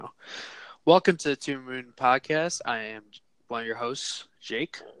welcome to the Two Moon Podcast. I am one of your hosts,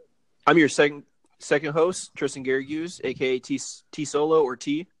 Jake. I'm your second host, Tristan Garrigues, aka T Solo or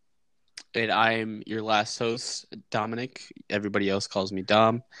T. And I'm your last host, Dominic. Everybody else calls me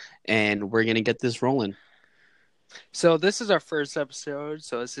Dom. And we're going to get this rolling. So this is our first episode,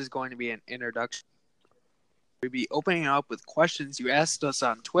 so this is going to be an introduction. We'll be opening up with questions you asked us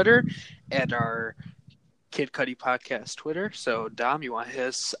on Twitter and our Kid Cudi Podcast Twitter. So, Dom, you want to hit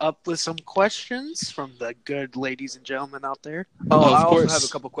us up with some questions from the good ladies and gentlemen out there? Oh, of I also course. have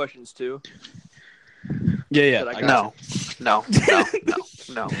a couple questions too. Yeah. No.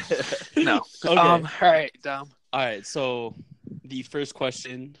 Okay. All right, Dom. All right. So the first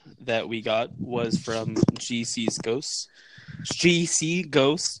question that we got was from GC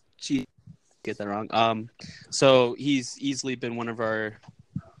Ghost. Get that wrong. So he's easily been one of our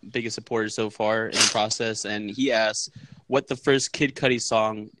biggest supporters so far in the process, and he asked, "What the first Kid Cudi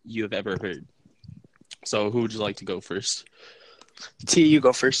song you have ever heard?" So who would you like to go first? T, you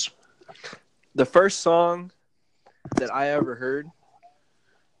go first. The first song that I ever heard,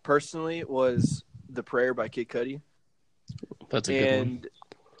 personally, was "The Prayer" by Kid Cudi. That's a good one. And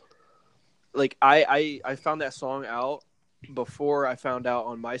like I found that song out before I found out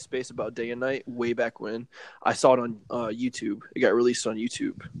on MySpace about Day and Night, way back when. I saw it on YouTube. It got released on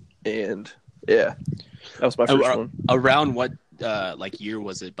YouTube, and yeah, that was my first one. Around what year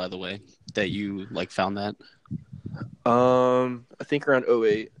was it, by the way, that you found that? I think around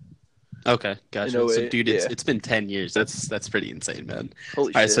 2008. Okay, gotcha. In So 2008, dude, yeah. it's been 10 years. That's pretty insane, man.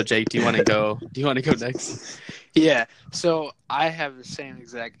 Holy All right, shit. so Jake, do you want to go next? Yeah, so I have the same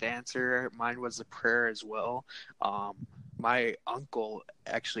exact answer. Mine was a prayer as well. My uncle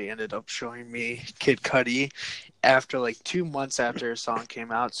actually ended up showing me Kid Cudi after 2 months after a song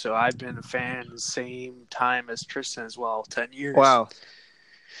came out. So I've been a fan the same time as Tristan as well, 10 years. Wow.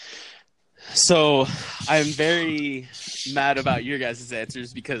 So I'm very mad about your guys'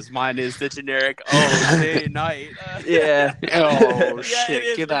 answers because mine is the generic day and night. Yeah. Oh, Yeah, shit. it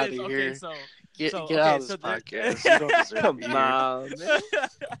is, Get it out is. of Okay, here. so Get okay, out of this so there- podcast. You don't deserve to Come be here. on, man.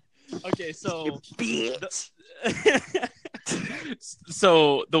 okay, so Bitch.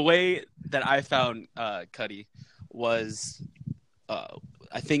 so the way that I found Cudi was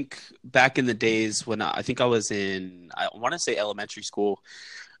I think back in the days when I think I was in, I want to say elementary school.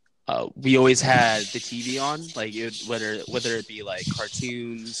 We always had the TV on, whether it be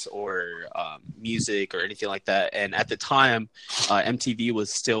cartoons or music or anything like that. And at the time, MTV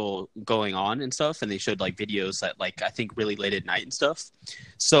was still going on and stuff, and they showed videos at I think really late at night and stuff.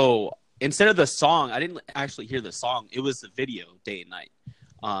 So instead of the song, I didn't actually hear the song. It was the video, Day and Night.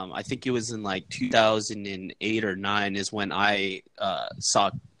 I think it was in 2008 or 9 is when I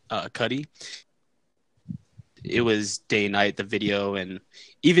saw Cudi. It was Day and Night, the video, and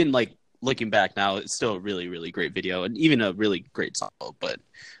even looking back now, it's still a really, really great video and even a really great song. But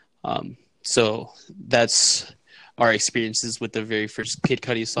so that's our experiences with the very first Kid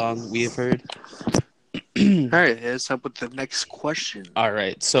Cudi song we have heard. All right, hit us up with the next question. All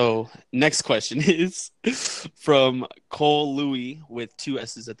right, so next question is from Cole Louie with 2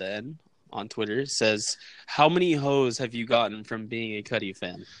 S's at the end on Twitter. It says, "How many hoes have you gotten from being a Cudi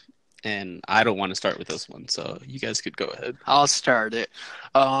fan?" And I don't want to start with this one, so you guys could go ahead. I'll start it.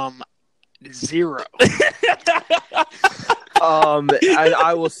 0.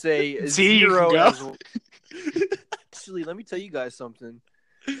 I will say See, you zero. can go. As well. Actually, let me tell you guys something.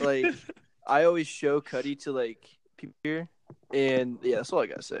 I always show Cudi to people here, and yeah, that's all I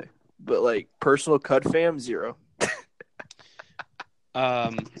gotta say. But personal Cud fam, 0.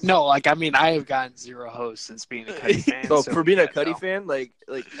 No, I have gotten 0 hosts since being a Cudi fan. So so for being a yeah, Cudi no. fan,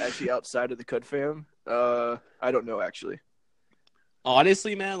 actually outside of the Cud fam, I don't know actually.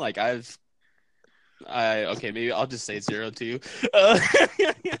 Honestly, man, maybe I'll just say 0 too.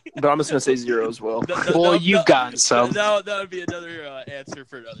 But I'm just gonna say 0 as well. Well, you've gotten some. That would be another answer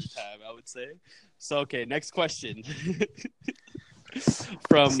for another time, I would say. So, okay, next question.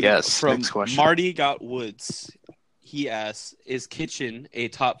 from next question. Marty Got Woods. He asks, "Is Kitchen a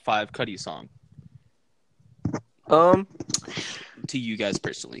top 5 Cudi song?" To you guys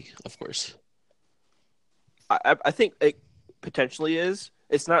personally, of course. I think it potentially is.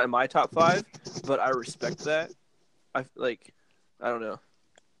 It's not in my top 5, but I respect that. I don't know.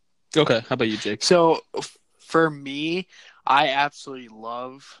 Okay, how about you, Jake? So for me, I absolutely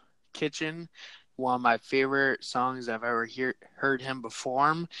love Kitchen. One of my favorite songs I've ever heard him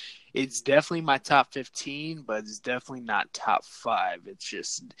perform. It's definitely my top 15, but it's definitely not top 5. It's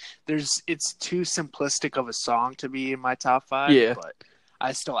just it's too simplistic of a song to be in my top 5. Yeah. But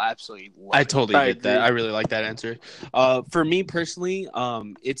I still absolutely love I it. totally I get that. agree. I really like that answer. For me personally,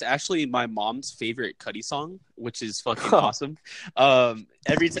 it's actually my mom's favorite Cuddy song, which is fucking awesome.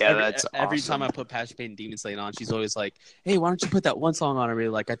 Every that's every awesome. time I put Passion Pain and Demon Slaying on, she's always like, "Hey, why don't you put that one song on I really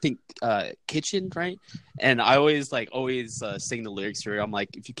like? I think Kitchen, right?" And I always sing the lyrics to her. I'm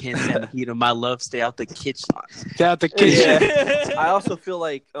like, "If you can't stand the heat of my love, stay out the kitchen." Yeah, the kitchen. Yeah. I also feel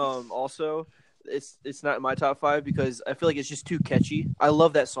like also it's not in my top 5 because I feel like it's just too catchy. I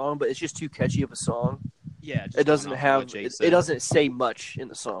love that song, but it's just too catchy of a song. Yeah, just It doesn't going off of have what Jake it said. doesn't say much in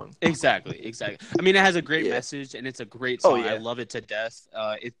the song. Exactly. I mean, it has a great Yeah. message, and it's a great Oh, song. yeah. I love it to death.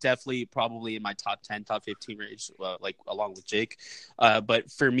 It's definitely probably in my top 10, top 15 range, like along with Jake.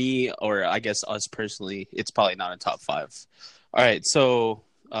 But for me, or I guess us personally, it's probably not a top 5. All right, so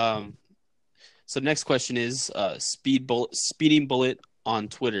next question is Speeding Bullet on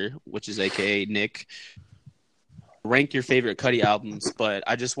Twitter, which is AKA Nick. Rank your favorite Cuddy albums, but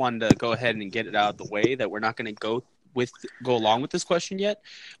I just wanted to go ahead and get it out of the way that we're not going to go along with this question yet.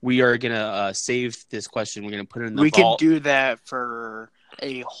 We are gonna save this question. We're gonna put it in the vault. Can do that for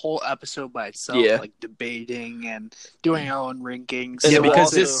a whole episode by itself, Yeah. like debating and doing our own rankings. And Yeah, then we'll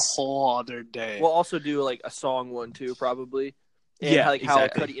because also- this a whole other day. We'll also do like a song one too, probably. And Yeah, like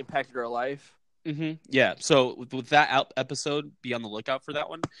exactly. how Cuddy impacted our life. Yeah. So with that episode, be on the lookout for that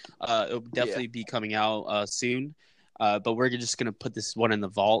one. It'll definitely be coming out soon. But we're just gonna put this one in the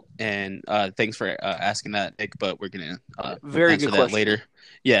vault. And thanks for asking that, Nick. But we're gonna Very answer good that question. later.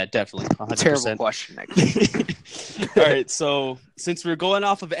 Yeah, definitely. 100%. Terrible question, Nick. All right, so since we're going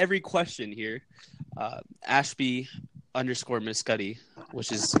off of every question here, Ashby _ Miss Cuddy,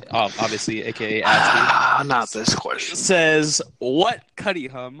 which is obviously AKA Ashby, Not this question. says, "What Cuddy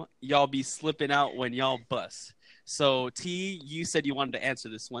hum y'all be slipping out when y'all bust?" So T, you said you wanted to answer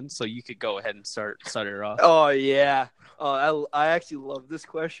this one, so you could go ahead and start her off. Oh yeah. I actually love this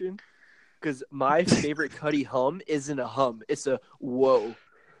question because my favorite Cuddy hum isn't a hum; it's a whoa,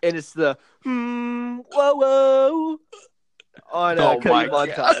 and it's the whoa whoa on Oh Cuddy my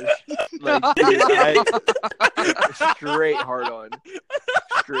montage. Like, dude, straight hard on.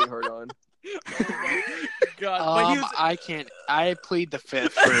 God, but he was, I can't. I plead the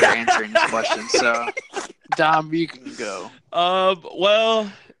fifth for answering this question. So, Dom, you can go.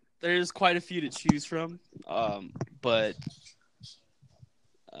 well, there's quite a few to choose from. But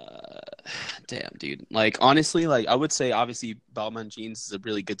damn, dude. Like honestly, like I would say, obviously, Balmain Jeans is a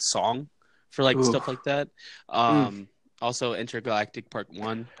really good song for like stuff like that. Also, Intergalactic Part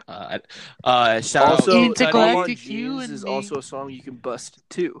 1. Shout Also, out to Intergalactic Cuddy. Balmain You Jeans and is me. also a song you can bust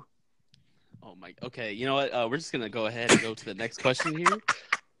too. Oh my. Okay, you know what? We're just gonna go ahead and go to the next question here.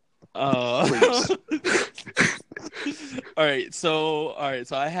 All right. So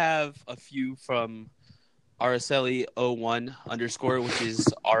I have a few from Araceli01_, which is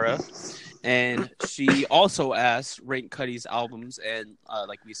Ara, and she also asked rank Cuddy's albums, and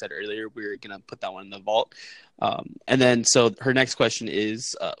like we said earlier, we're gonna put that one in the vault. And then so her next question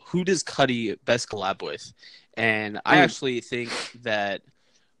is, who does Cuddy best collab with? And I actually think that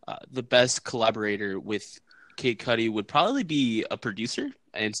the best collaborator with Kid Cudi would probably be a producer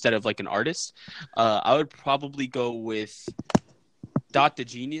instead of like an artist. I would probably go with Dot the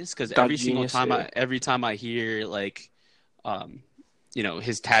Genius, because every time I hear like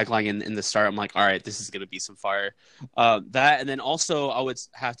his tagline in the start, I'm like, all right, this is gonna be some fire. That, and then also I would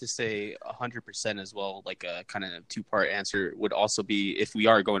have to say 100% as well, like a kind of 2-part answer would also be, if we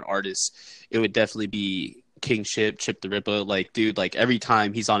are going artists, it would definitely be King Chip the Ripper. Like, dude, like every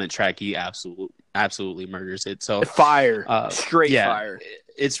time he's on a track, he absolutely murders it. So Fire, straight fire.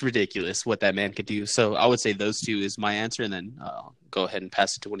 It's ridiculous what that man could do. So I would say those two is my answer, and then go ahead and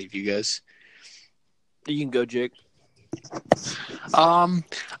pass it to one of you guys. You can go, Jake.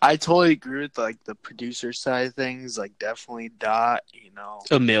 I totally agree with like the producer side of things. Like, definitely Dot.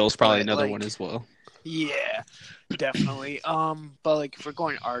 Emil's probably But, another like, one as well. Yeah, definitely. But like if we're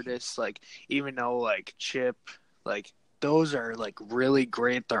going artists, like even though like Chip, like those are like really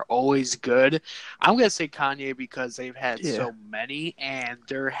great, they're always good. I'm gonna say Kanye because they've had so many, and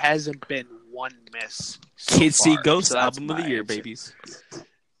there hasn't been one miss. So Kids See far. Ghost So that's album of the my year, answer. babies.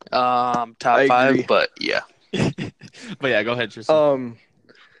 Top I agree. 5, but yeah. But yeah, go ahead, Tristan.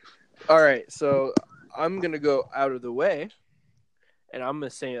 All right, so I'm gonna go out of the way, and I'm gonna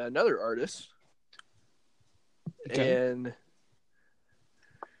say another artist. Okay. And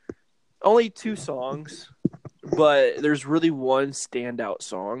only 2 songs, but there's really one standout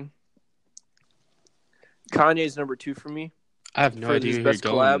song. Kanye's number 2 for me. I have no for idea his who you're best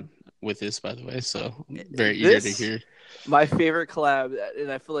going collab. with this, by the way, so I'm very eager to hear. My favorite collab,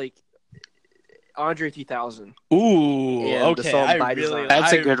 and I feel like Andre 3000. Ooh, And the okay. song I By really, Design.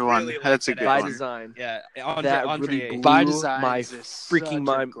 That's a I good one. really like That's a that good By one. Design. Yeah, That really Andre, blew By Design my is freaking such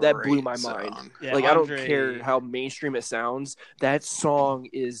mind. a That blew great my song. mind. Yeah, Like I don't Andre- care how mainstream it sounds. That song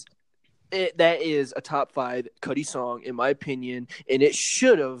is that is a top 5 Cudi song in my opinion, and it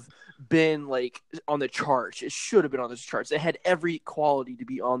should have been like on the charts. It should have been on the charts. It had every quality to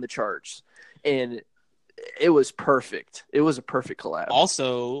be on the charts, and it was perfect. It was a perfect collab.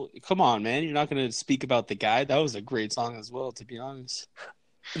 Also, come on, man! You're not going to speak about The Guy. That was a great song as well, to be honest.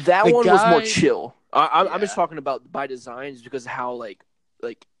 That The one was more Guy- chill. I'm Yeah. just talking about By Design just because of how like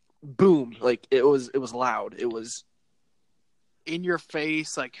boom, like it was loud. It was In your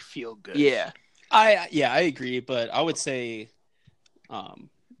face, like feel good. yeah. I agree, but I would say,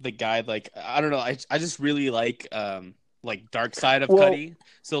 The Guy, like I don't know, I just really like Dark Side of Well, Cudi.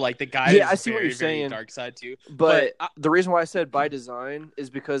 So like The Guy yeah, is I see what very, you're saying. very dark side too. But But the reason why I said By Design is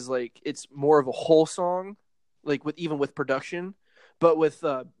because like it's more of a whole song, like with production, but with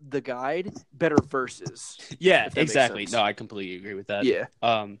the guide, better verses. Yeah, if that makes exactly. sense. No, I completely agree with that. Yeah.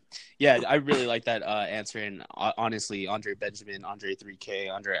 Yeah, I really like that answer. And honestly, Andre Benjamin, Andre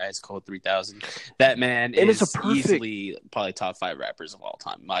 3K, Andre Ice Cold 3000, that man And is it's a perfect- easily probably top 5 rappers of all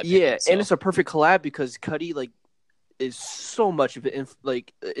time. In my Yeah, opinion, so. and it's a perfect collab because Cudi like is so much of it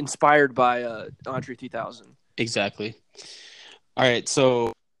inspired by Andre 3000. Exactly. All right,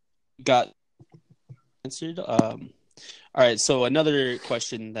 so got answered. All right, so another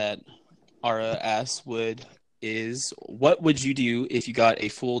question that Ara asked is what would you do if you got a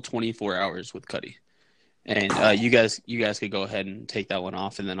full 24 hours with Cudi? And you guys could go ahead and take that one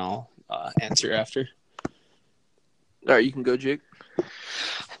off, and then I'll answer after. All right, you can go, Jake.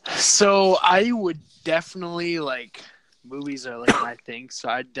 So I would definitely like movies are like my thing. So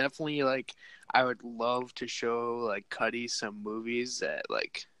I definitely I would love to show like Cudi some movies that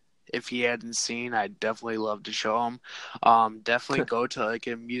like if he hadn't seen, I'd definitely love to show him. Definitely go to like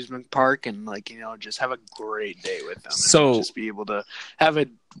an amusement park and just have a great day with him. So- and just be able to have a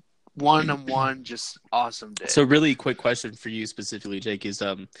one-on-one just awesome day. So really quick question for you specifically, Jake, is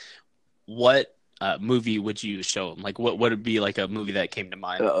what movie would you show him? Like what would be like a movie that came to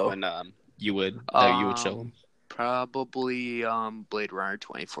mind when you would show him? Probably Blade Runner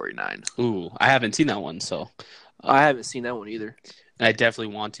 2049. Ooh, I haven't seen that one, so I haven't seen that one either. I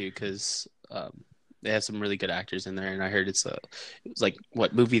definitely want to because they have some really good actors in there, and I heard it was like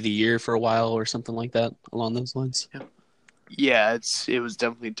what movie of the year for a while or something like that along those lines. Yeah, it was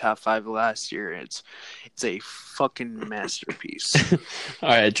definitely top 5 last year. It's a fucking masterpiece. All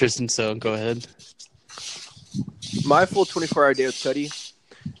right, Tristan, so go ahead. My full 24-hour day with Cudi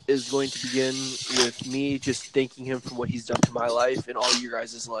is going to begin with me just thanking him for what he's done to my life and all you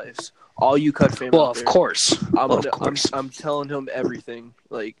guys' lives. All you Cut fam Well, out of there. course. I'm telling him everything,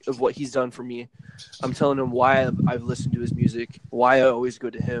 like, of what he's done for me. I'm telling him why I've listened to his music, why I always go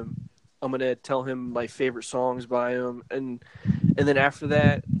to him. I'm gonna tell him my favorite songs by him, and then after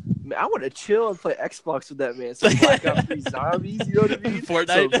that, man, I want to chill and play Xbox with that man. Some Black Ops 3 Zombies, you know what I mean? Fortnite.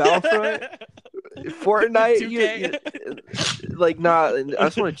 So Battlefront, Fortnite, 2K. I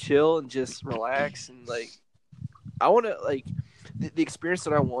just want to chill and just relax and I want to the experience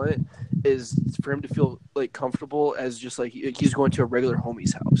that I want is for him to feel comfortable as just he's going to a regular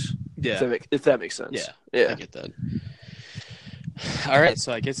homie's house. Yeah, If that makes sense. yeah, I get that. All right,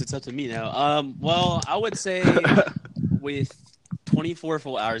 so I guess it's up to me now. Well, I would say with 24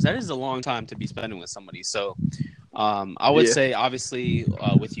 full hours, that is a long time to be spending with somebody. So, I would say obviously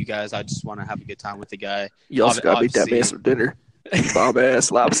with you guys, I just want to have a good time with the guy. You also gotta make that man some dinner. Bomb ass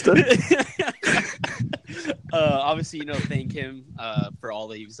lobster. Obviously, thank him for all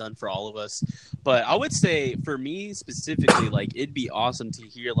that he's done for all of us. But I would say for me specifically, it'd be awesome to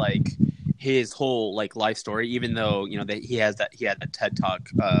hear his whole life story, even though that he had a TED Talk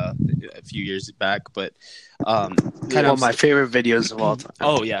a few years back. But One of my favorite videos of all time.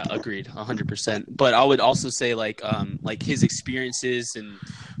 Oh yeah, agreed, 100%. But I would also say his experiences and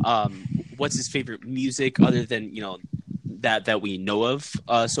what's his favorite music other than that we know of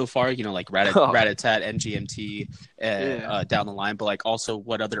so far, Rat-a-tat, MGMT, down the line, but also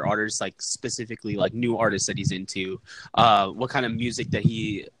what other artists, specifically new artists that he's into, what kind of music that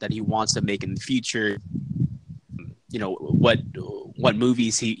he wants to make in the future, what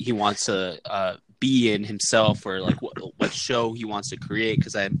movies he wants to be in himself, or what show he wants to create.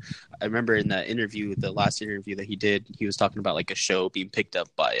 Because I remember in the last interview that he did, he was talking about a show being picked up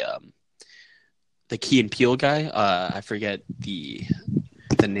by the Key and Peele guy. I forget the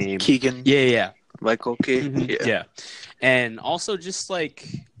name. Keegan. Yeah. Michael Key. Mm-hmm. Yeah. And also just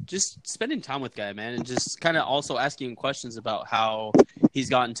just spending time with Guy, man, and just kind of also asking him questions about how he's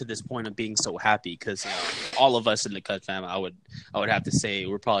gotten to this point of being so happy. Because all of us in the Cut fam, I would have to say,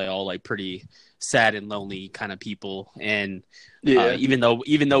 we're probably all like pretty sad and lonely kind of people. And even though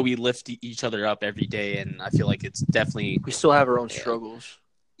we lift each other up every day, and I feel like it's definitely we still have our own struggles.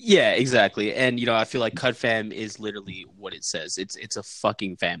 Yeah, exactly. And I feel like Cut Fam is literally what it says. It's a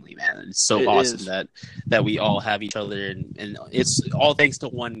fucking family, man. It's so awesome that we all have each other, and it's all thanks to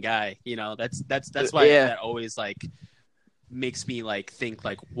one guy. That's why that always like makes me like think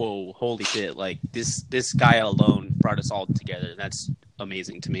like, whoa, holy shit! Like this guy alone brought us all together. That's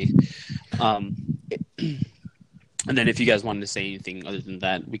amazing to me. And then if you guys wanted to say anything other than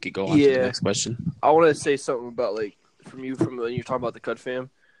that, we could go on to the next question. I want to say something about like from when you're talking about the Cut Fam.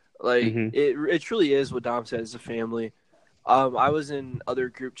 Like it truly is what Dom says, a family. I was in other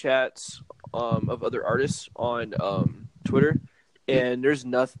group chats of other artists on Twitter, and there's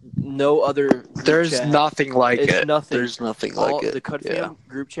no other. There's chat. Nothing like it's it. Nothing. There's nothing like it. The Cut Fam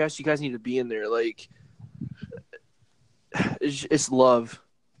group chats, you guys need to be in there. Like, it's love,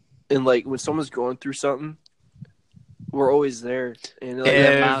 and like when someone's going through something, we're always there. And like,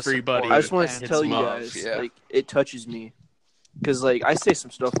 everybody. I just want to tell you guys, like, it touches me. Because, like, I say some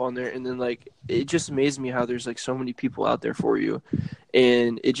stuff on there, and then, like, it just amazes me how there's, like, so many people out there for you.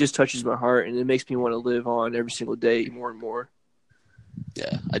 And it just touches my heart, and it makes me want to live on every single day more and more.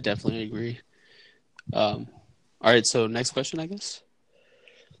 Yeah, I definitely agree. All right, so next question, I guess?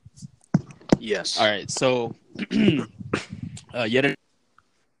 Yes. All right, so yet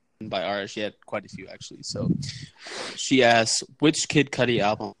by Ara, she had quite a few, actually. So she asked, which Kid Cudi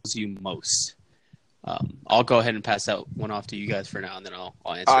album was you most? I'll go ahead and pass that one off to you guys for now, and then I'll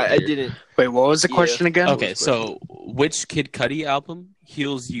answer. I didn't. Wait, what was the question again? Okay, so which Kid Cudi album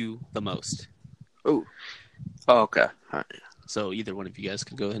heals you the most? Oh, okay. All right. So either one of you guys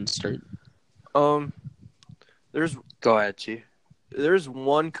could go ahead and start. Go ahead, G. There's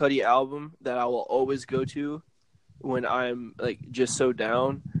one Cudi album that I will always go to when I'm like just so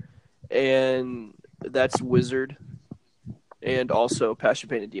down, and that's Wizard, and also Passion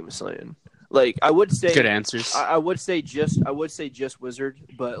Pain and Demon Slaying. Like I would say, good answers. I would say just Wizard,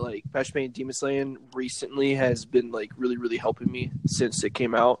 but like Passion Pain and Demon Slaying recently has been like really, really helping me since it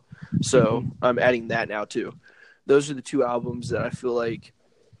came out. So I'm adding that now too. Those are the two albums that I feel like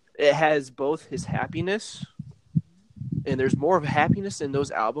it has both his happiness, and there's more of happiness in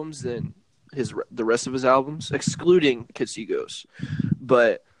those albums than the rest of his albums, excluding Kids See Ghosts.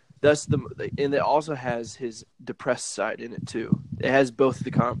 But that's and it also has his depressed side in it too. It has both the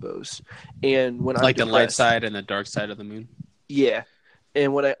combos. And when like the light side and the dark side of the moon. Yeah,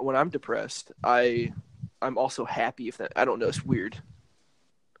 and when I'm depressed, I'm also happy. If that, I don't know, it's weird.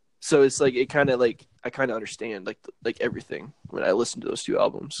 So it's like I kind of understand like everything when I listen to those two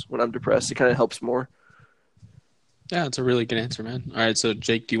albums. When I'm depressed, it kind of helps more. Yeah, it's a really good answer, man. All right, so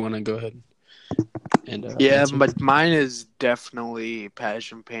Jake, do you want to go ahead? And, answer? But mine is definitely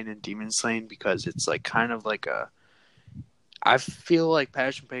Passion Pain and Demon Slaying because it's like kind of like I feel like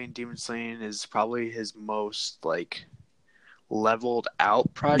Passion Pain and Demon Slaying is probably his most like leveled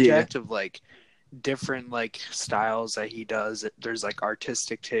out project of like different like styles that he does. There's like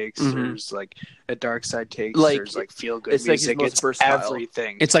artistic takes, there's like a dark side takes, like, there's like feel good music. Like it's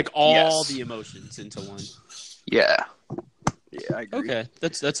everything. It's like all the emotions into one. Yeah. Yeah, I agree. Okay,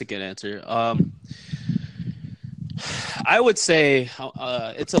 that's a good answer. I would say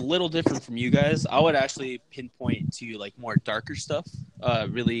it's a little different from you guys. I would actually pinpoint to like more darker stuff.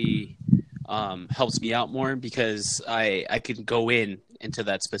 Really helps me out more because I can go into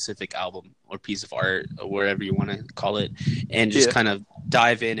that specific album or piece of art or wherever you want to call it, and just kind of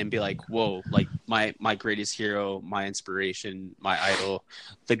dive in and be like, whoa, like my greatest hero, my inspiration, my idol,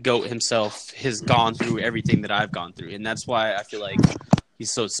 the GOAT himself has gone through everything that I've gone through. And that's why I feel like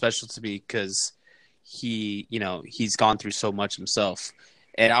he's so special to me because he's gone through so much himself.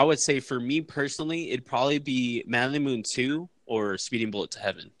 And I would say for me personally, it'd probably be Man on the Moon 2 or Speeding Bullet to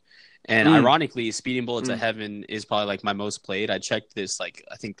Heaven. And ironically, Speeding Bullet to Heaven is probably like my most played. I checked this I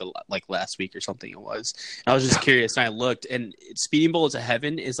think last week or something it was. And I was just curious and I looked, and Speeding Bullet to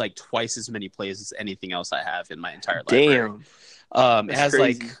Heaven is like twice as many plays as anything else I have in my entire library. Damn. It has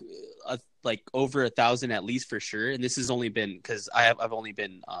crazy. like over 1,000 at least for sure. And this has only been because I've only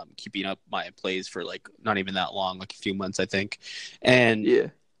been keeping up my plays for like not even that long, like a few months I think.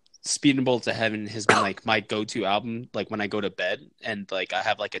 And Speed Bolt to Heaven has been like my go-to album, like when I go to bed, and like I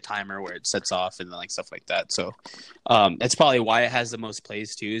have like a timer where it sets off and like stuff like that. So that's probably why it has the most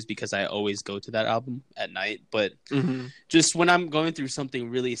plays too, is because I always go to that album at night. But just when I'm going through something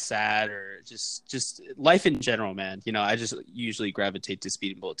really sad or just life in general, man, you know, I just usually gravitate to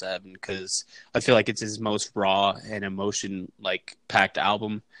Speed Bolt to Heaven because I feel like it's his most raw and emotion like packed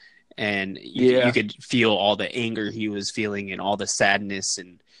album. And you could feel all the anger he was feeling and all the sadness,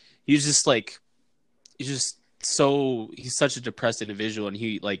 and he's such a depressed individual, and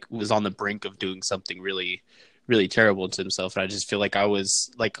he like was on the brink of doing something really, really terrible to himself. And I just feel like I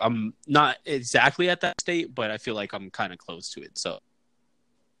was like, I'm not exactly at that state, but I feel like I'm kind of close to it. So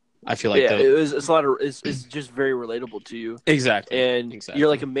I feel like it's just very relatable to you. Exactly. And you're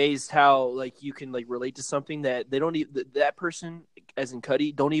like amazed how like you can like relate to something that they don't even, that person, as in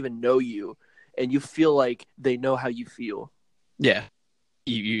Cudi, don't even know you, and you feel like they know how you feel. Yeah.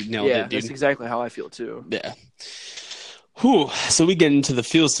 You nailed it, dude. That's exactly how I feel too. Yeah. Whew. So we get into the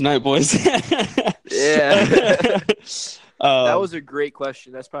feels tonight, boys. Yeah. That was a great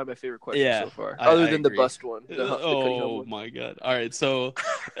question. That's probably my favorite question so far, other than agree. the bust one. Oh my god! All right, so,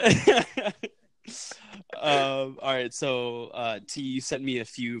 T, you sent me a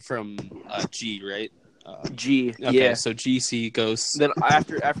few from G, right? G, okay, yeah. So GC Ghosts. Then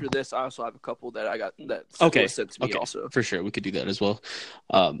after this, I also have a couple that I got that was sent to me also. For sure, we could do that as well.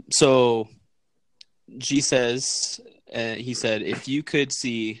 So G says, he said, if you could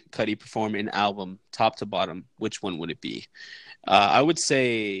see Cudi perform an album top to bottom, which one would it be? I would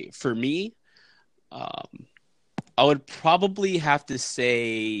say for me, I would probably have to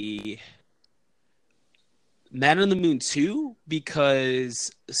say Man on the Moon 2,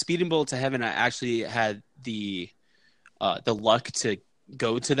 because Speed and Bolt to Heaven, I actually had the luck to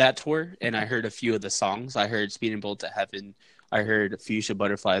go to that tour, and I heard a few of the songs. I heard Speed and Bolt to Heaven. I heard Fuchsia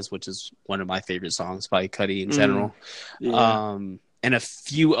Butterflies, which is one of my favorite songs by Cudi in general. Yeah. And a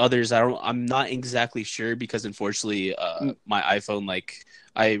few others. I'm not exactly sure because unfortunately, my iPhone, like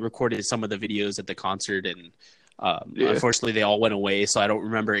I recorded some of the videos at the concert, and unfortunately they all went away, so I don't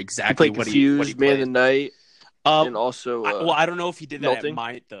remember exactly what he played. Man of the Night. And also, I don't know if he did that Melting?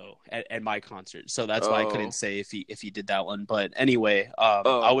 at my concert, so that's why I couldn't say if he did that one. But anyway,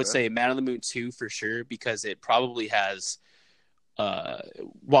 I would say Man on the Moon 2 for sure, because it probably has,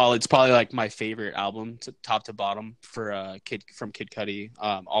 while it's probably like my favorite album top to bottom for Kid Cudi.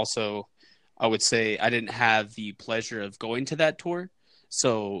 Also, I would say I didn't have the pleasure of going to that tour,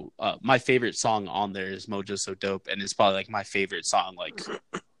 so my favorite song on there is Mojo So Dope, and it's probably like my favorite song like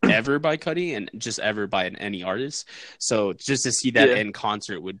ever by Cudi, and just ever by any artist. So just to see that in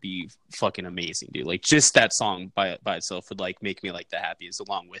concert would be fucking amazing, dude. Like just that song by itself would like make me like the happiest,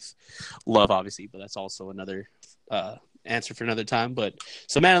 along with Love, obviously, but that's also another answer for another time. But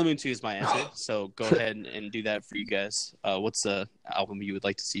so Man on the Moon 2 is my answer. So go ahead and do that for you guys. What's the album you would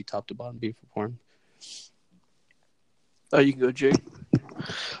like to see top to bottom be performed? Oh, you can go, Jake.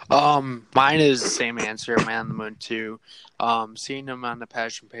 Mine is the same answer, Man on the Moon 2. Seeing him on the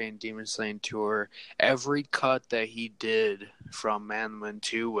Passion Pain Demon Slaying tour, every cut that he did from Man on the Moon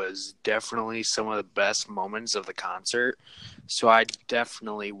 2 was definitely some of the best moments of the concert. So I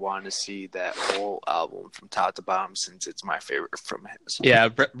definitely want to see that whole album from top to bottom, since it's my favorite from his. Yeah,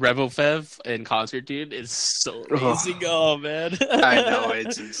 Rebel Fev in concert, dude, is so amazing. Oh man, I know,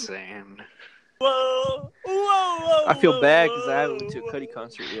 it's insane. Whoa! I feel bad because I haven't went to a Cudi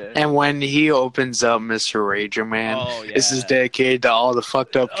concert yet. And when he opens up Mr. Rager Man, this is dedicated to all the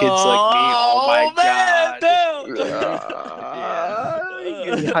fucked up kids like me. Oh my god! You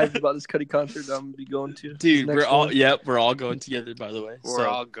getting hyped about this Cudi concert that I'm gonna be going to, dude? We're all going together. By the way, we're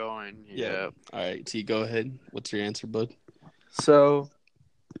all going. Yeah. All right, T, go ahead. What's your answer, bud? So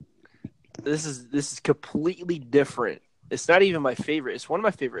this is completely different. It's not even my favorite. It's one of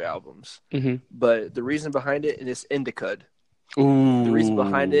my favorite albums. Mm-hmm. But the reason behind it is Indicud. Ooh, the reason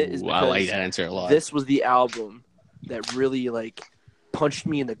behind it is because I like that answer a lot. This was the album that really like punched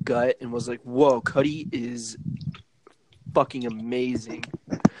me in the gut and was like, "Whoa, Cudi is fucking amazing."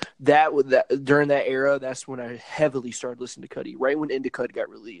 That during that era, that's when I heavily started listening to Cudi. Right when Indicud got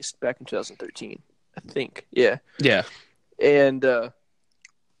released back in 2013, I think. Yeah. And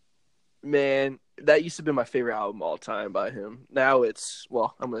man, that used to be my favorite album all time by him. Now it's,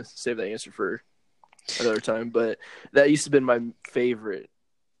 well, I'm going to save that answer for another time, but that used to be my favorite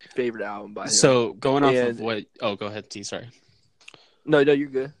album by him. So going off of what, go ahead, T, sorry. No, you're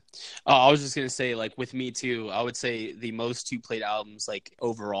good. I was just going to say, like, with me too, I would say the most played albums, like,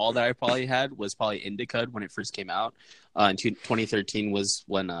 overall that I probably had was probably Indicud when it first came out. In 2013 was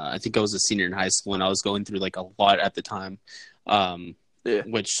when I think I was a senior in high school, and I was going through, like, a lot at the time. Yeah.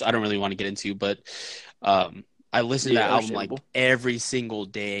 which I don't really want to get into, but I listened to that album like every single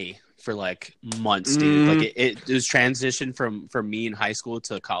day for like months, dude. Like it was transition from me in high school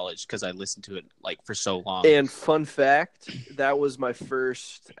to college because I listened to it like for so long. And fun fact, that was my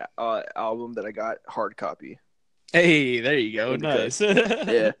first album that I got hard copy. Hey, there you go. Nice.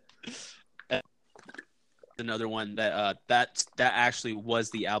 Yeah. Another one that actually was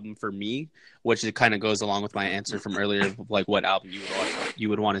the album for me, which it kind of goes along with my answer from earlier of like what album you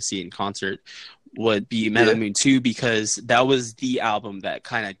would want to see in concert, would be Man on the Moon 2, because that was the album that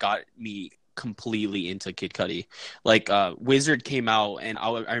kind of got me completely into Kid Cudi. Like Wizard came out, and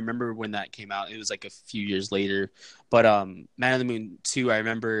I remember when that came out, it was like a few years later, but Man on the Moon 2, I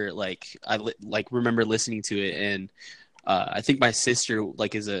remember like remember listening to it, and I think my sister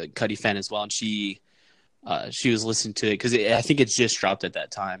like is a Cudi fan as well, and she was listening to it because I think it's just dropped at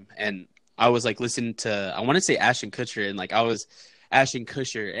that time, and I was like listening to, I want to say Ashton Kutcher, and like I was Ashton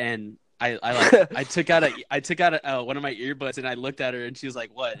Kutcher, and I took out one of my earbuds, and I looked at her, and she was like,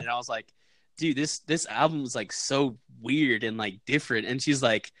 "What?" And I was like, "Dude, this album is like so weird and like different," and she's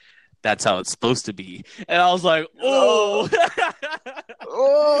like, "That's how it's supposed to be," and I was like, "Oh."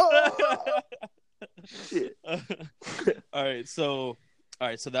 Shit. All right, so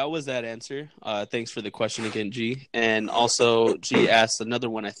that was that answer. Thanks for the question again, G. And also, G asked another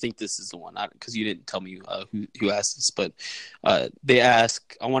one. I think this is the one, because you didn't tell me who asked this, but they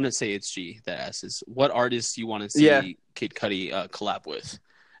ask. I want to say it's G that asked this. What artists you want to see Kid Cudi collab with?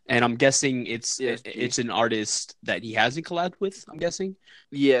 And I'm guessing it's an artist that he hasn't collabed with. I'm guessing.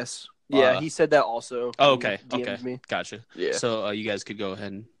 Yes. Yeah, he said that also. Oh, okay. Me. Gotcha. Yeah. So you guys could go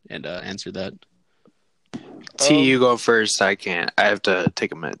ahead and answer that. T, you go first. I can't. I have to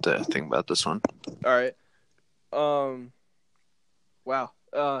take a minute to think about this one. All right. Wow.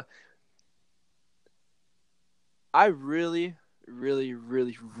 I really, really,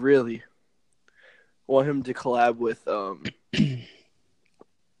 really, really want him to collab with. I'm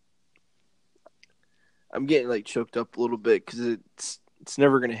getting like choked up a little bit because it's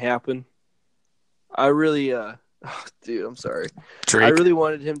never gonna happen. I really, dude, I'm sorry. Drake. I really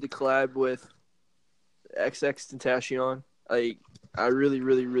wanted him to collab with XXXTentacion. Like, I really,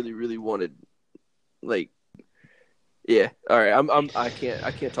 really, really, really wanted. Like, yeah. All right. I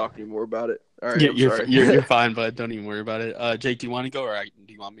can't talk anymore about it. All right. You're fine, bud. Don't even worry about it. Jake, do you want to go, or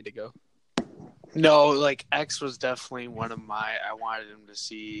do you want me to go? No, like X was definitely one of I wanted him to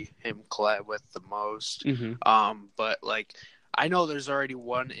see him collab with the most. Mm-hmm. But like I know there's already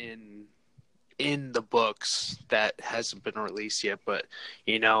one in the books that hasn't been released yet, but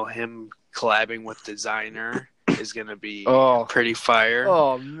you know, him collabing with Designer is gonna be pretty fire.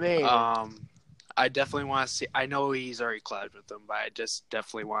 Oh man. I definitely want to see. I know he's already collabed with them, but I just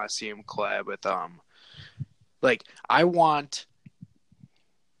definitely want to see him collab with like I want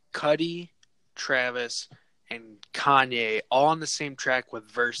Cudi, Travis, and Kanye all on the same track with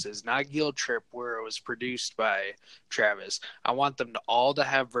verses, not Guilt Trip where it was produced by Travis. I want them to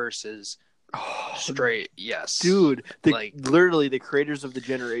have verses. Straight, yes, dude. Literally the creators of the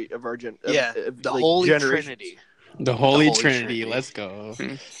the Holy Trinity. The Holy Trinity. Let's go.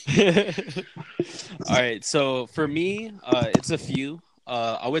 All right. So for me, it's a few.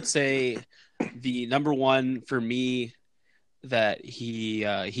 I would say the number one for me that he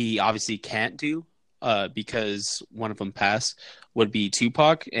obviously can't do because one of them passed would be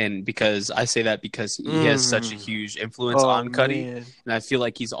Tupac, and because I say that because he has such a huge influence on Cudi, and I feel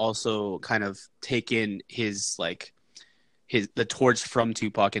like he's also kind of taken the torch from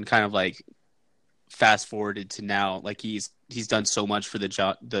Tupac and kind of like fast forwarded to now. Like he's done so much for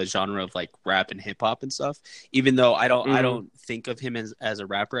the genre of like rap and hip hop and stuff. Even though I don't think of him as a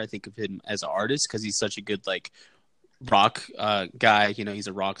rapper, I think of him as an artist because he's such a good like rock guy. You know, he's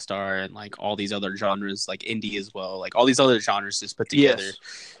a rock star, and like all these other genres, like indie as well, like all these other genres just put together. Yes.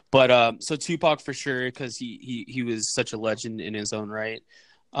 But so Tupac for sure, because he was such a legend in his own right.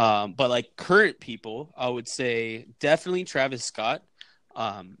 But like current people, I would say definitely Travis Scott.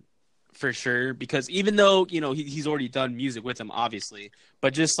 For sure, because even though, you know, he's already done music with him, obviously,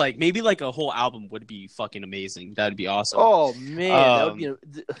 but just like maybe like a whole album would be fucking amazing. That'd be awesome. Oh man, that would be a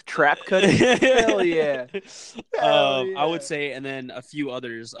trap cut. Hell yeah. I would say, and then a few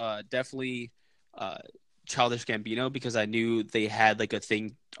others. Definitely, Childish Gambino, because I knew they had like a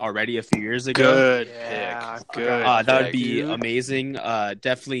thing already a few years ago. Good pick. Good. That would be amazing.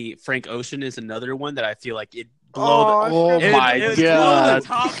 Definitely, Frank Ocean is another one that I feel like it. My god!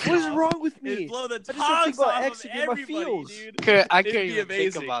 What is wrong with me? Blow the tops off of everybody, dude. I can't even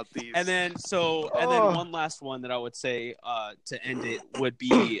think about these. And then one last one that I would say to end it would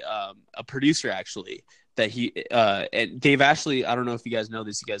be a producer actually that he and Dave Ashley. I don't know if you guys know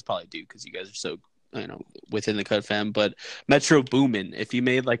this. You guys probably do because you guys are so within the Cut fam. But Metro Boomin, if you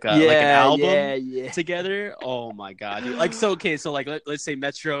made like an album together, oh my god, dude. Like so okay, so like let's say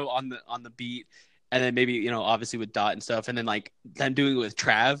Metro on the beat. And then maybe, obviously with Dot and stuff. And then, like, them doing it with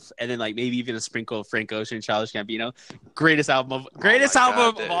Trav. And then, like, maybe even a sprinkle of Frank Ocean, Childish Gambino. Greatest album of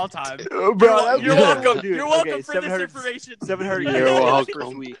all time. Bro, you're welcome. Dude, You're welcome okay, for this information. 700 You're welcome.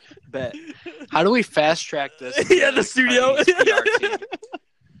 first week. Bet. How do we fast track this? Yeah, the studio.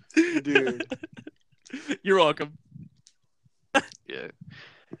 Dude. You're welcome. Yeah.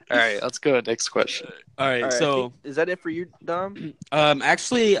 All right, let's go. Next question. All right, so. Is that it for you, Dom?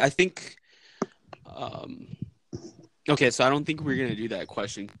 Actually, I think. Okay, so I don't think we're gonna do that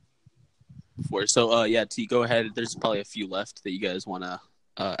question before. So, yeah, T, go ahead. There's probably a few left that you guys want to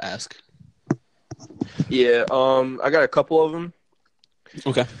ask. Yeah, I got a couple of them.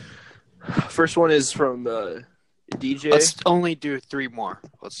 Okay. First one is from DJ. Let's only do 3 more.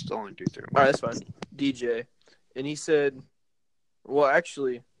 All right, that's fine. DJ, and he said, "Well,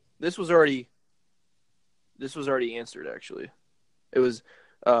 actually, this was already answered. Actually, it was."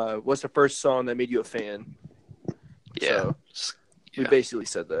 What's the first song that made you a fan? Yeah. So, we basically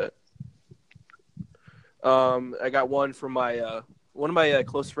said that. I got one from one of my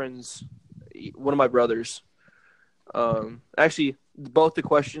close friends, one of my brothers. Actually, both the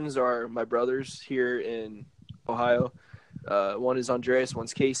questions are my brothers here in Ohio. One is Andreas,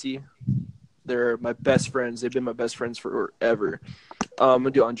 one's Casey. They're my best friends. They've been my best friends forever. I'm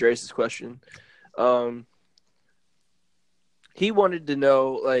going to do Andreas' question. He wanted to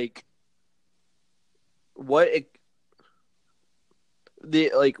know, like, what's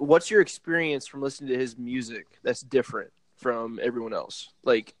your experience from listening to his music that's different from everyone else?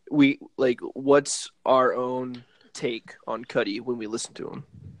 Like, what's our own take on Cudi when we listen to him?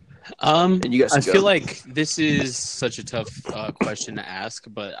 And you guys I feel like this is such a tough question to ask,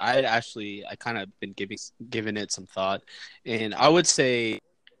 but I kind of been giving it some thought, and I would say,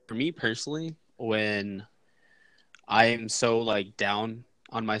 for me personally, when I am so like down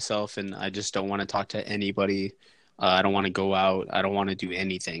on myself and I just don't want to talk to anybody. I don't want to go out. I don't want to do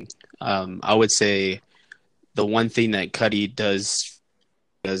anything. I would say the one thing that Cudi does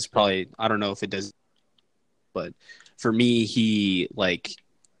probably, I don't know if it does, but for me,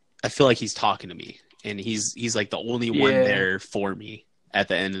 I feel like he's talking to me and he's like the only one there for me at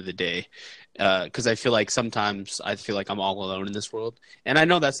the end of the day. Cause I feel like sometimes I feel like I'm all alone in this world, and I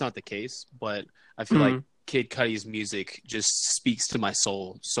know that's not the case, but I feel like Kid Cudi's music just speaks to my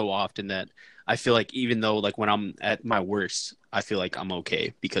soul so often that I feel like even though like when I'm at my worst, I feel like I'm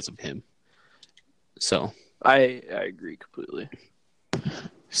okay because of him. So I agree completely.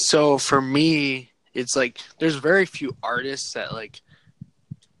 So for me, it's like there's very few artists that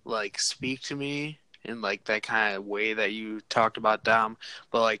like speak to me in like that kind of way that you talked about, Dom.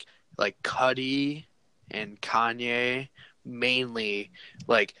 But like Cudi and Kanye mainly,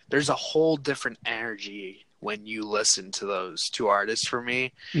 like there's a whole different energy when you listen to those 2 artists. For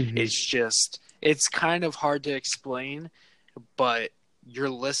me, it's kind of hard to explain, but you're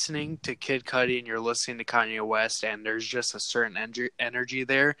listening to Kid Cudi and you're listening to Kanye West, and there's just a certain energy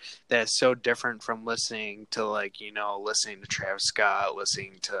there that's so different from listening to listening to Travis Scott,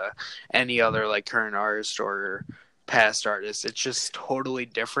 listening to any other like current artist or past artists. It's just totally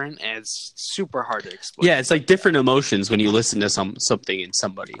different, and it's super hard to explain. Yeah, it's like different emotions when you listen to something in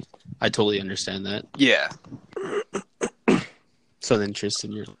somebody. I totally understand that. Yeah. So then,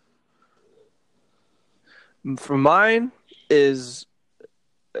 Tristan, you're... For mine is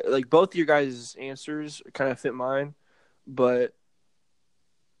like both of your guys' answers kind of fit mine, but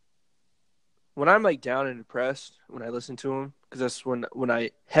when I'm like down and depressed, when I listen to him, because that's when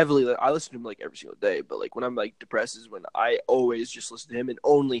I listen to him like every single day, but like when I'm like depressed is when I always just listen to him and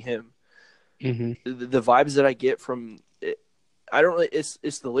only him. Mm-hmm. The vibes that I get from it, I don't really, it's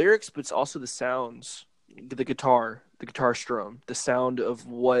the lyrics, but it's also the sounds, the guitar strum, the sound of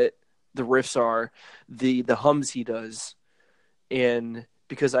what the riffs are, the hums he does, and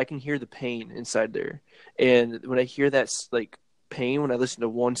because I can hear the pain inside there, and when I hear that like pain, when I listen to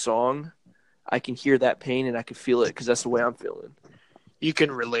one song, I can hear that pain and I can feel it because that's the way I'm feeling. You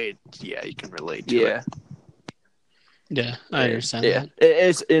can relate. Yeah, you can relate to it. Yeah, I understand. Yeah,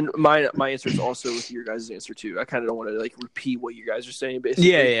 it's and my answer is also with your guys' answer too. I kind of don't want to like repeat what you guys are saying,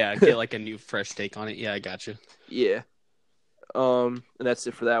 basically. Yeah, get like a new fresh take on it. Yeah, I got you. Yeah. And that's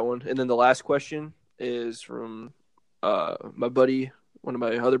it for that one. And then the last question is from my buddy, one of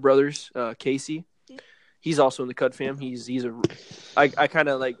my other brothers, Casey. He's also in the Cut fam. I kind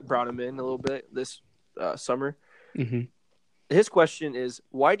of like brought him in a little bit this summer. Mm-hmm. His question is,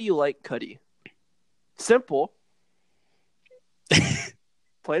 why do you like Cudi? Simple.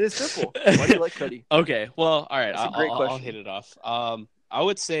 Plain and simple. Why do you like Cudi? Okay, well, all right. That's a great I'll question. hit it off. I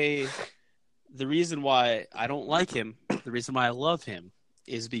would say the reason why I don't like him, the reason why I love him,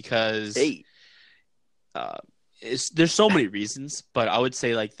 is because there's so many reasons, but I would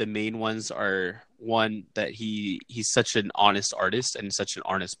say like the main ones are one that he's such an honest artist and such an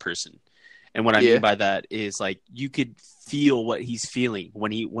honest person. And what I mean by that is like you could feel what he's feeling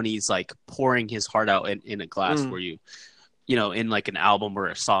when he's like pouring his heart out in a glass for you. You know, in like an album or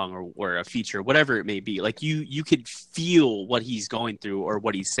a song or a feature, whatever it may be, like you could feel what he's going through or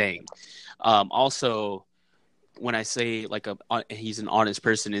what he's saying. Also, when I say like he's an honest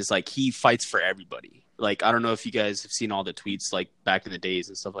person, is like he fights for everybody. Like I don't know if you guys have seen all the tweets like back in the days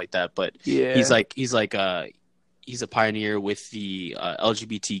and stuff like that, but he's a pioneer with the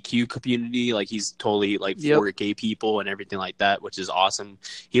LGBTQ community. Like he's totally like for gay people and everything like that, which is awesome.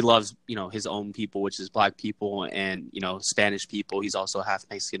 He loves, you know, his own people, which is Black people and, you know, Spanish people. He's also half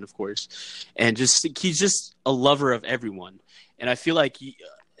Mexican, of course. And he's just a lover of everyone. And I feel like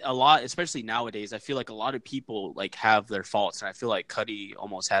a lot, especially nowadays, I feel like a lot of people like have their faults. And I feel like Cudi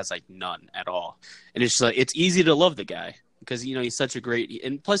almost has like none at all. And it's just like, it's easy to love the guy. Because, you know, he's such a great...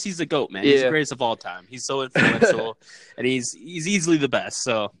 And plus, he's the GOAT, man. He's the greatest of all time. He's so influential. And he's easily the best.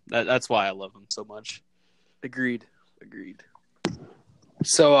 So that's why I love him so much. Agreed.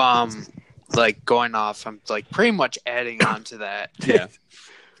 So, like, going off, I'm, like, pretty much adding on to that. Yeah.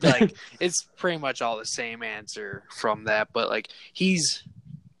 Like, it's pretty much all the same answer from that. But, like,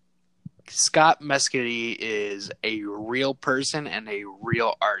 Scott Mescudi is a real person and a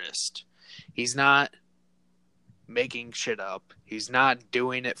real artist. He's not making shit up. He's not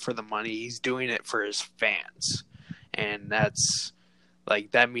doing it for the money. He's doing it for his fans. And that's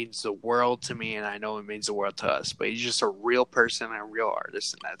like, that means the world to me, and I know it means the world to us, but he's just a real person and a real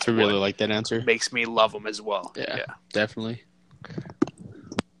artist, and that's I really like that answer. Makes me love him as well. Yeah, definitely.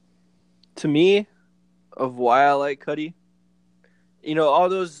 To me, of why I like Cudi, you know, all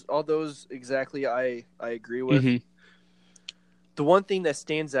those exactly I agree with. Mm-hmm. The one thing that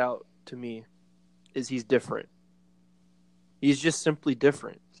stands out to me is he's different. He's just simply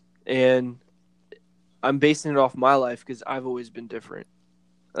different. And I'm basing it off my life because I've always been different.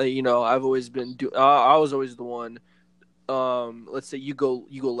 You know, I've always been I was always the one. Let's say you go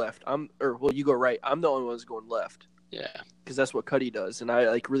left. You go right. I'm the only one who's going left. Yeah, because that's what Cudi does, and I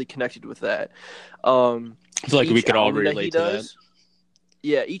like really connected with that. I feel like we could all relate to that.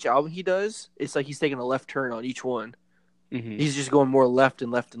 Yeah, each album he does, it's like he's taking a left turn on each one. Mm-hmm. He's just going more left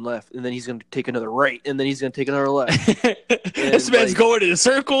and left and left, and then he's going to take another right, and then he's going to take another left. This man's going in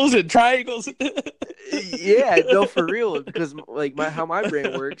circles and triangles. Yeah, no, for real. Because like how my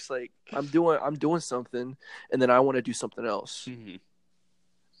brain works, like I'm doing something, and then I want to do something else,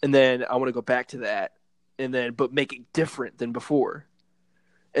 and then I want to go back to that, and then but make it different than before.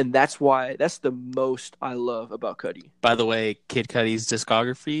 And that's the most I love about Cudi. By the way, Kid Cudi's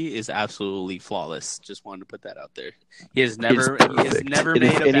discography is absolutely flawless. Just wanted to put that out there. He has never made a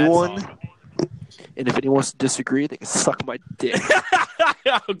bad song. And if anyone wants to disagree, they can suck my dick.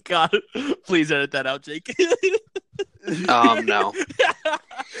 Oh God! Please edit that out, Jake. No.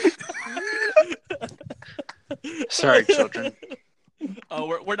 Sorry, children. Oh,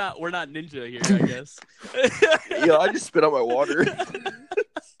 we're not ninja here, I guess. Yo, I just spit out my water.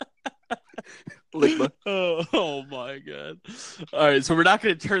 Oh my God! All right, so we're not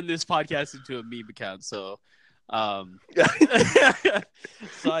going to turn this podcast into a meme account. So, so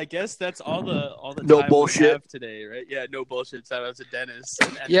I guess that's all the no time bullshit we have today, right? Yeah, no bullshit. Shout out to Dennis.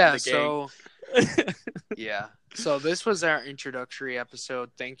 And yeah. the gang. So yeah. So this was our introductory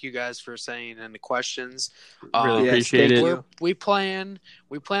episode. Thank you guys for sending in the questions. Really appreciate it. We plan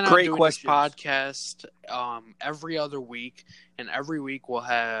on Great doing questions. this podcast every other week, and every week we'll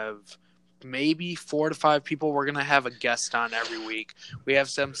have maybe 4 to 5 people. We're gonna have a guest on every week. We have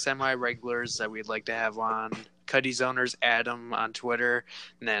some semi-regulars that we'd like to have on. Cudi's owners, Adam on Twitter,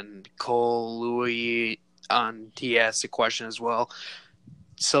 and then Cole Louis he asked a question as well.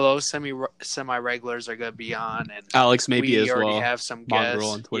 So those semi-regulars are going to be on, and Alex maybe as well. We already have some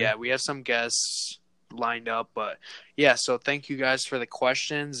guests. Yeah, we have some guests lined up, but yeah. So thank you guys for the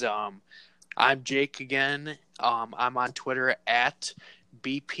questions. I'm Jake again. I'm on Twitter at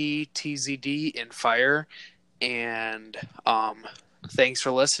BPTZD in Fire, and thanks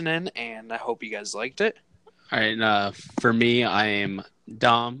for listening. And I hope you guys liked it. All right. For me, I am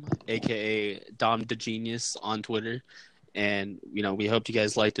Dom, aka Dom the Genius on Twitter. And, you know, we hope you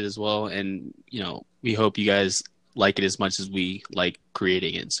guys liked it as well. And, you know, we hope you guys like it as much as we like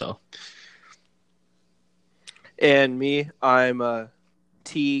creating it. So. And me, I'm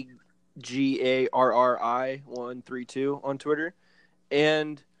T GARRI132 on Twitter.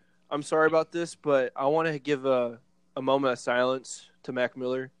 And I'm sorry about this, but I want to give a moment of silence to Mac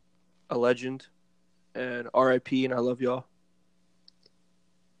Miller, a legend, and RIP, and I love y'all.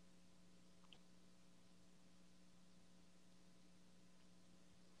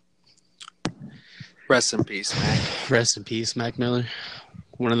 Rest in peace, Mac. Rest in peace, Mac Miller.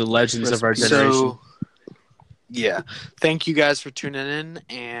 One of the legends of our generation. So, yeah. Thank you guys for tuning in,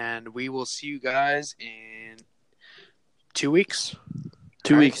 and we will see you guys in 2 weeks.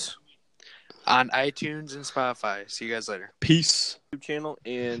 2 weeks. On iTunes and Spotify. See you guys later. Peace. YouTube channel,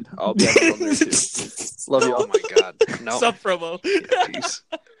 and I'll be on there too. Love you all. Oh my God. No. Sub promo. Yeah, peace.